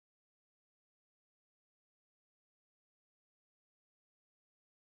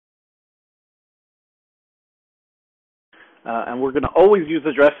and we're going to always use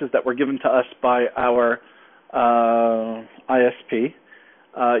addresses that were given to us by our ISP.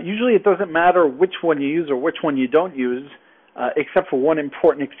 Usually it doesn't matter which one you use or which one you don't use, except for one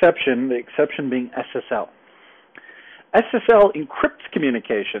important exception, the exception being SSL. SSL encrypts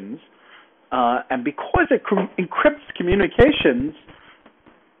communications, and because it encrypts communications,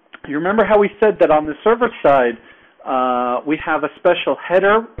 you remember how we said that on the server side we have a special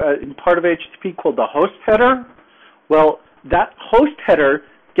header in part of HTTP called the host header? Well, that host header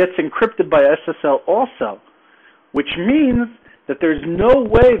gets encrypted by SSL also, which means that there's no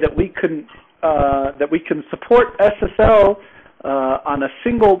way that we can support SSL on a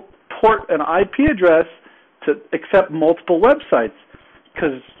single port and IP address to accept multiple websites,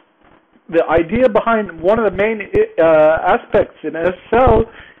 because the idea behind one of the main aspects in SSL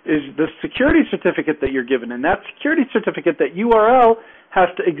is the security certificate that you're given, and that security certificate, that URL, has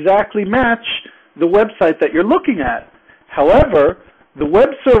to exactly match the website that you're looking at. However, the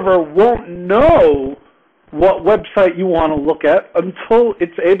web server won't know what website you want to look at until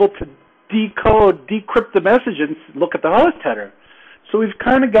it's able to decrypt the message and look at the host header. So we've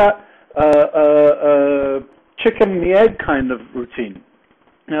kind of got a chicken and the egg kind of routine.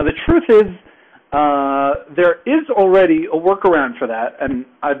 Now the truth is there is already a workaround for that, and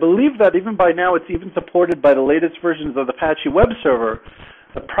I believe that even by now it's even supported by the latest versions of the Apache Webserver.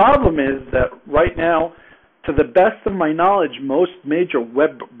 The problem is that right now, to the best of my knowledge, most major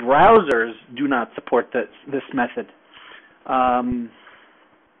web browsers do not support this method. And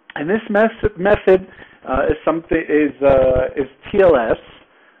this method is TLS.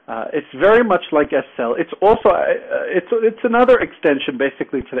 It's very much like SSL. It's also it's another extension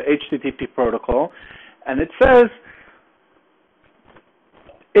basically to the HTTP protocol, and it says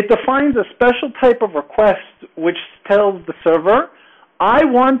it defines a special type of request which tells the server, I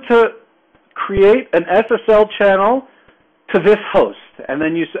want to create an SSL channel to this host, and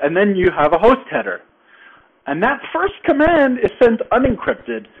then you have a host header, and that first command is sent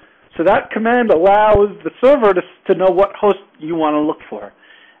unencrypted. So that command allows the server to know what host you want to look for.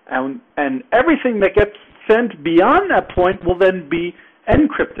 And everything that gets sent beyond that point will then be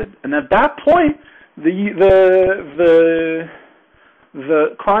encrypted. And at that point, the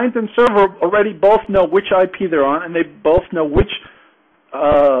client and server already both know which IP they're on, and they both know which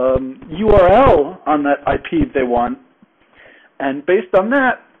URL on that IP they want. And based on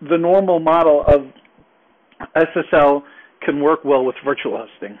that, the normal model of SSL can work well with virtual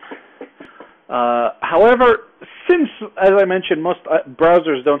hosting. However, since, as I mentioned, most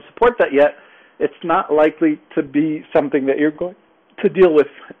browsers don't support that yet, it's not likely to be something that you're going to deal with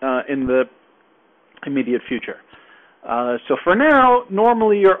in the immediate future. So for now,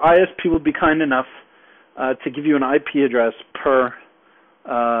 normally your ISP will be kind enough to give you an IP address per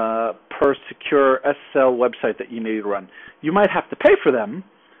secure SSL website that you need to run. You might have to pay for them,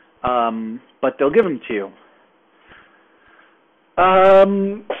 but they'll give them to you.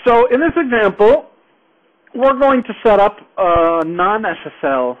 So in this example, we're going to set up a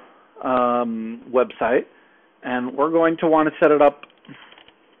non-SSL website, and we're going to want to set it up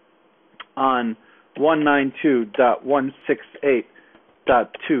on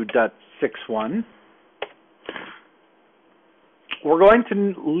 192.168.2.61. We're going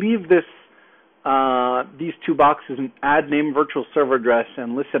to leave this these two boxes in add name virtual server address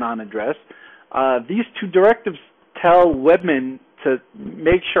and listen on address. These two directives tell webmin to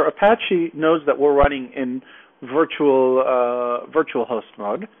make sure Apache knows that we're running in virtual host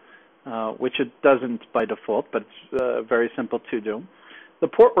mode, which it doesn't by default, but it's very simple to do. The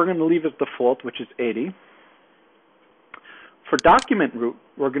port we're going to leave as default, which is 80. For document root,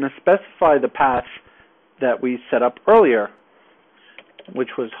 we're going to specify the path that we set up earlier,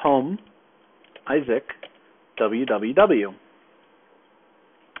 which was home Isaac www.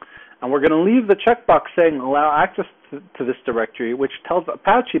 And we're going to leave the checkbox saying allow access to this directory, which tells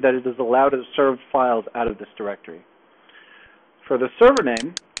Apache that it is allowed to serve files out of this directory. For the server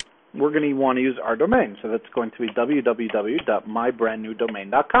name, we're going to want to use our domain. So that's going to be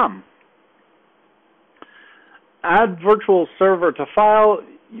www.mybrandnewdomain.com. Add virtual server to file.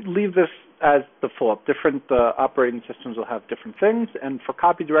 Leave this as default. Different operating systems will have different things. And for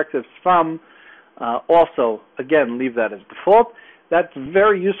copy directives from, also, again, leave that as default. That's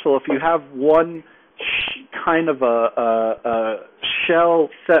very useful if you have one kind of a shell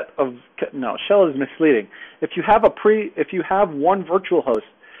set of, no, shell is misleading. If you have one virtual host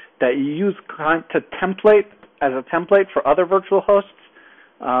that you use to template as a template for other virtual hosts,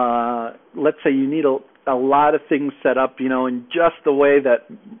 let's say you need a lot of things set up, in just the way that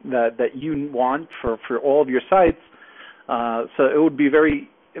you want for all of your sites. So it would be very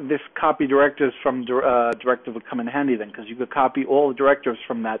this copy directives from directive would come in handy then, because you could copy all the directives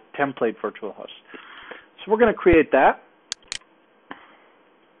from that template virtual host. So we're going to create that.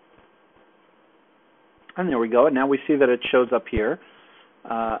 And there we go. And now we see that it shows up here.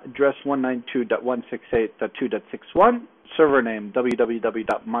 Address 192.168.2.61. Server name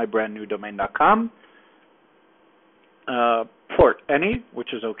www.mybrandnewdomain.com. Port any,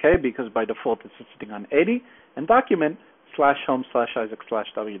 which is okay because by default it's sitting on 80. And document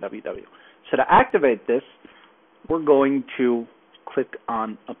 /home/Isaac/www. So to activate this, we're going to click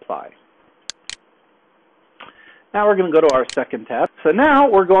on apply. Now we're going to go to our second tab. So now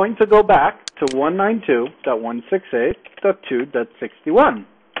we're going to go back to 192.168.2.61.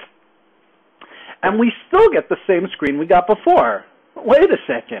 And we still get the same screen we got before. Wait a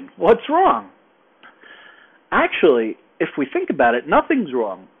second, what's wrong? Actually, if we think about it, nothing's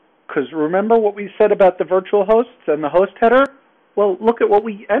wrong. Because remember what we said about the virtual hosts and the host header? Well, look at what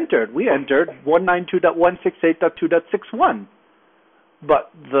we entered. We entered 192.168.2.61.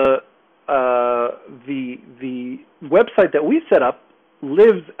 But the website that we set up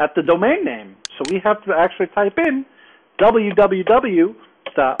lives at the domain name. So we have to actually type in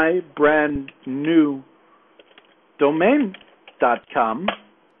www.mybrandnewdomain.com,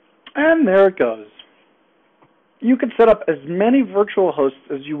 and there it goes. You can set up as many virtual hosts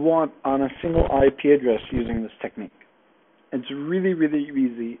as you want on a single IP address using this technique. It's really, really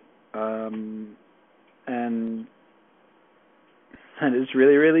easy, and it's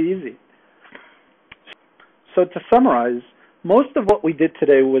really, really easy. So to summarize, most of what we did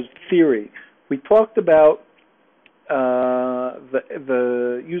today was theory. We talked about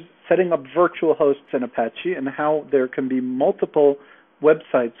setting up virtual hosts in Apache and how there can be multiple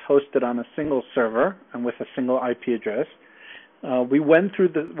websites hosted on a single server and with a single IP address. We walked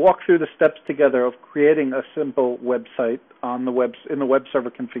through the steps together of creating a simple website in the web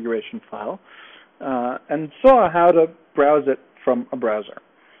server configuration file, and saw how to browse it from a browser.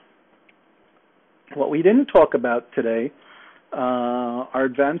 What we didn't talk about today are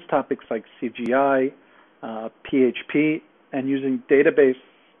advanced topics like CGI, PHP, and using database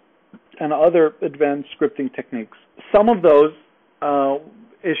and other advanced scripting techniques. Some of those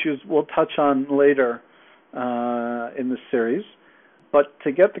issues we'll touch on later in this series. But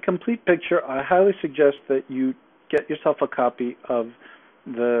to get the complete picture, I highly suggest that you get yourself a copy of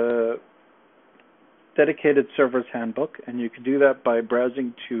the Dedicated Servers Handbook, and you can do that by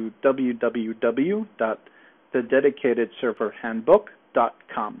browsing to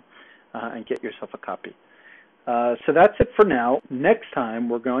www.thededicatedserverhandbook.com and get yourself a copy. So that's it for now. Next time,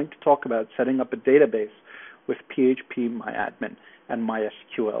 we're going to talk about setting up a database with PHP MyAdmin and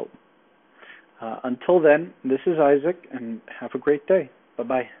MySQL. Until then, this is Isaac, and have a great day.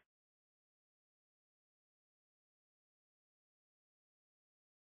 Bye-bye.